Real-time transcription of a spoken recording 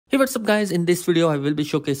Hey, what's up guys? In this video, I will be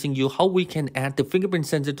showcasing you how we can add the fingerprint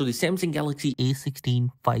sensor to the Samsung Galaxy A16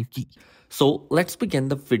 5G. So let's begin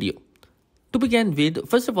the video. To begin with,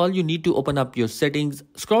 first of all, you need to open up your settings,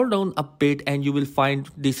 scroll down a bit and you will find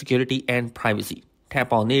the security and privacy.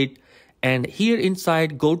 Tap on it and here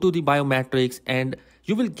inside go to the biometrics and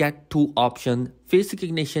you will get two options, face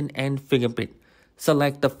recognition and fingerprint.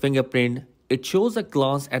 Select the fingerprint. It shows a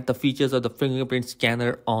glance at the features of the fingerprint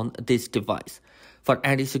scanner on this device. For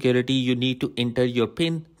added security, you need to enter your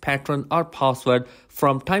PIN, pattern or password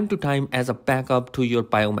from time to time as a backup to your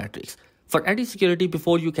biometrics. For added security,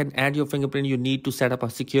 before you can add your fingerprint, you need to set up a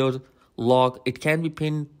secure lock. It can be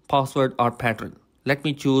PIN, password or pattern. Let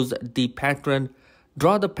me choose the pattern.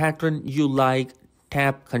 Draw the pattern you like,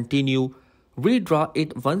 tap continue, redraw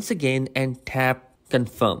it once again and tap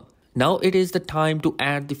confirm. Now it is the time to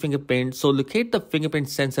add the fingerprint. So locate the fingerprint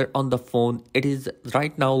sensor on the phone. It is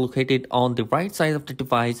right now located on the right side of the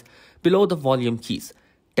device below the volume keys.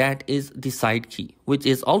 That is the side key, which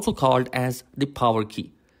is also called as the power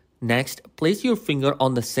key. Next, place your finger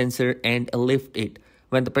on the sensor and lift it.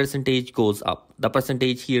 When the percentage goes up, the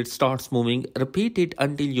percentage here starts moving. Repeat it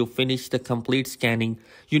until you finish the complete scanning.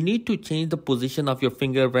 You need to change the position of your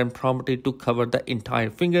finger when prompted to cover the entire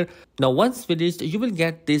finger. Now once finished, you will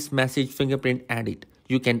get this message fingerprint added.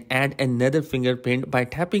 You can add another fingerprint by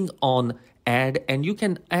tapping on add and you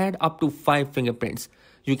can add up to 5 fingerprints.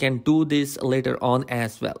 You can do this later on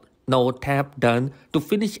as well. Now tap done to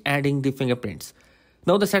finish adding the fingerprints.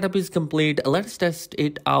 Now the setup is complete. Let's test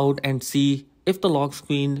it out and see if the lock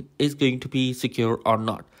screen is going to be secure or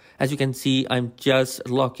not. As you can see, I'm just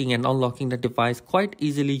locking and unlocking the device quite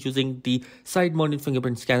easily using the side-mounted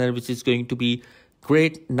fingerprint scanner, which is going to be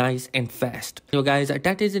great, nice and fast. So guys,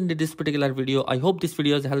 that is in this particular video. I hope this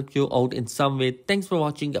video has helped you out in some way. Thanks for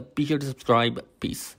watching. Be sure to subscribe. Peace.